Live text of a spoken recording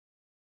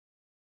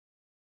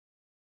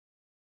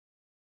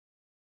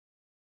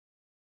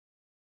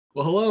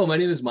Well, hello, my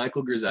name is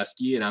Michael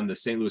Grzeski, and I'm the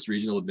St. Louis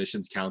Regional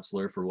Admissions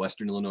Counselor for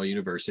Western Illinois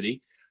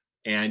University.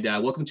 And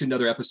welcome to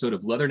another episode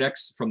of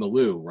Leathernecks from the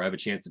Lou, where I have a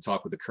chance to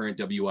talk with a current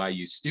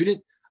WIU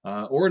student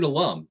or an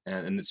alum,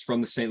 and it's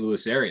from the St.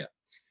 Louis area.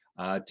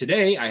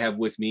 Today, I have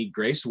with me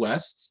Grace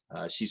West.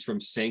 She's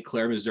from St.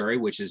 Clair, Missouri,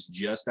 which is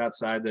just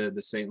outside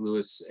the St.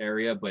 Louis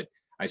area, but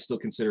I still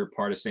consider it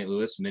part of St.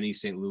 Louis. Many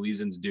St.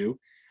 Louisans do.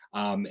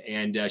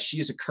 And she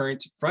is a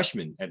current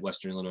freshman at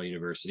Western Illinois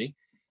University.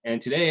 And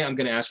today I'm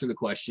going to ask her the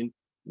question,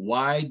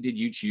 why did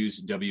you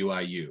choose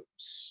WIU?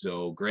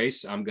 So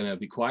Grace, I'm going to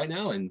be quiet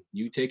now and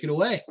you take it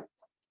away.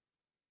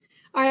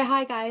 All right,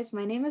 hi guys,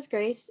 my name is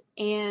Grace,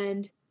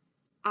 and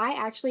I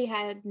actually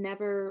had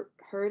never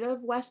heard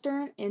of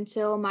Western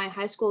until my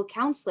high school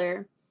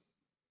counselor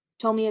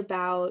told me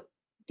about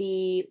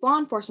the law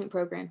enforcement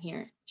program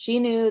here. She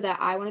knew that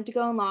I wanted to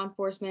go in law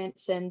enforcement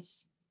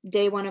since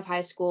day one of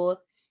high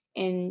school,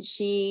 and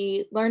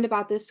she learned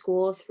about this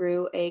school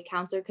through a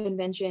counselor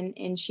convention,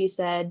 and she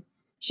said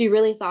she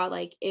really thought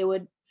like it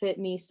would fit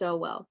me so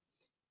well.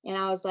 And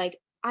I was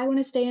like, I want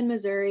to stay in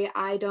Missouri.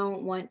 I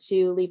don't want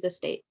to leave the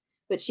state.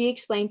 But she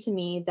explained to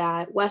me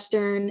that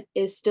Western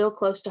is still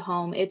close to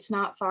home. It's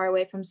not far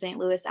away from St.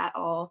 Louis at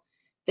all.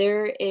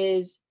 There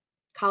is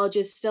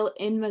colleges still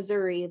in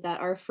Missouri that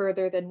are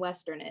further than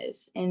Western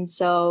is. And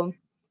so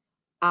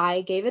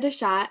I gave it a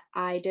shot.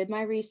 I did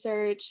my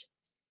research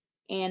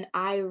and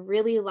I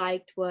really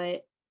liked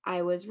what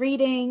I was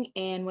reading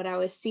and what I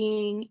was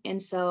seeing.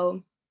 And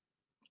so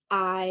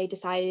I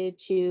decided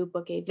to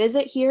book a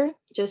visit here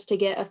just to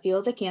get a feel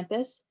of the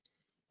campus.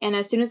 And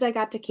as soon as I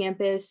got to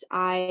campus,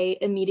 I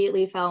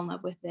immediately fell in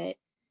love with it.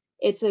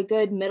 It's a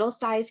good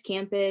middle-sized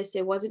campus.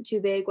 It wasn't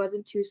too big,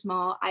 wasn't too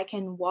small. I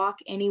can walk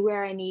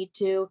anywhere I need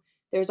to.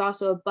 There's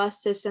also a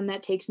bus system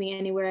that takes me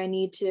anywhere I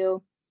need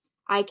to.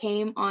 I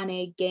came on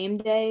a game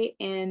day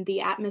and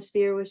the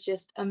atmosphere was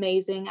just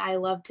amazing. I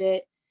loved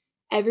it.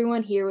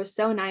 Everyone here was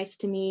so nice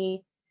to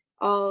me.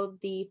 All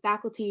the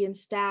faculty and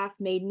staff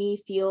made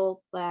me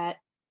feel that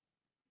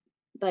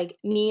like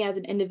me as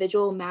an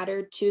individual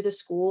mattered to the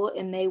school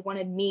and they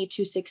wanted me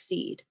to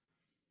succeed.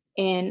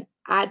 And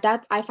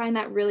I find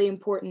that really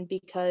important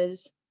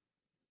because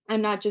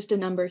I'm not just a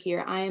number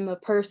here. I am a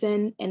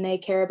person and they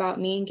care about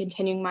me and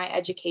continuing my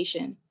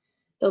education.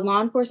 The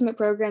law enforcement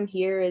program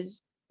here is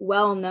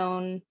well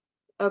known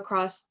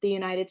across the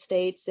United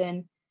States,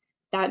 and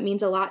that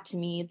means a lot to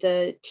me.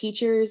 The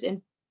teachers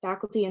and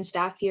faculty and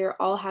staff here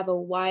all have a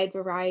wide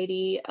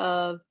variety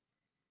of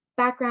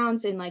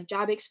backgrounds and like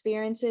job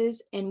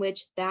experiences in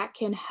which that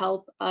can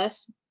help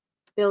us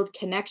build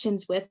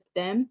connections with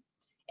them,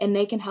 and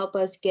they can help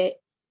us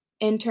get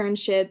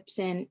internships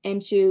and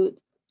into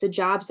the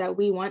jobs that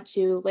we want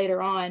to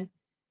later on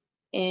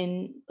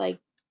in like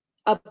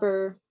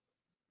upper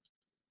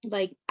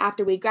like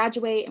after we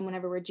graduate and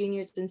whenever we're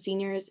juniors and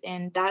seniors.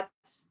 And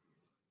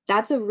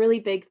that's a really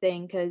big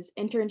thing because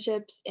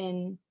internships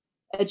and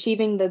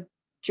achieving the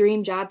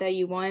dream job that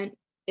you want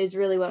is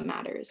really what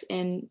matters.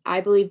 And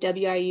I believe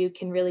WIU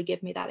can really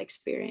give me that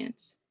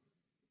experience.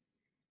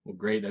 Well,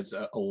 great. That's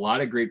a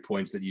lot of great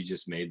points that you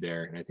just made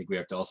there. And I think we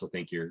have to also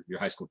thank your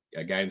high school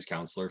guidance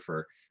counselor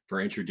for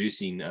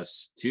introducing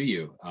us to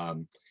you.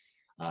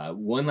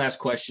 One last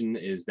question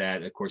is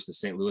that, of course, the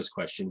St. Louis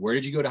question. Where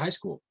did you go to high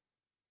school?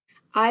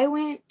 I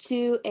went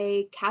to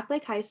a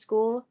Catholic high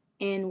school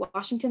in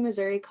Washington,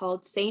 Missouri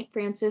called St.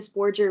 Francis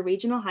Borgia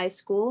Regional High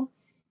School,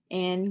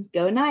 and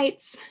go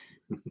Knights.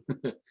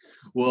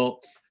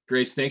 Well,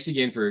 Grace, thanks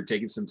again for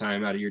taking some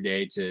time out of your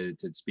day to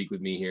speak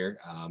with me here.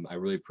 I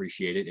really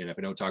appreciate it. And if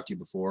I don't talk to you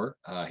before,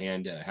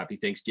 happy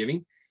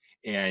Thanksgiving.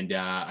 And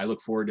I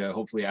look forward to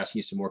hopefully asking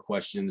you some more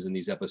questions in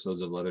these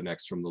episodes of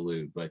Leathernecks from the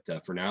Lou. But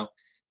for now,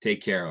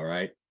 take care. All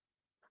right.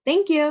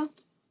 Thank you.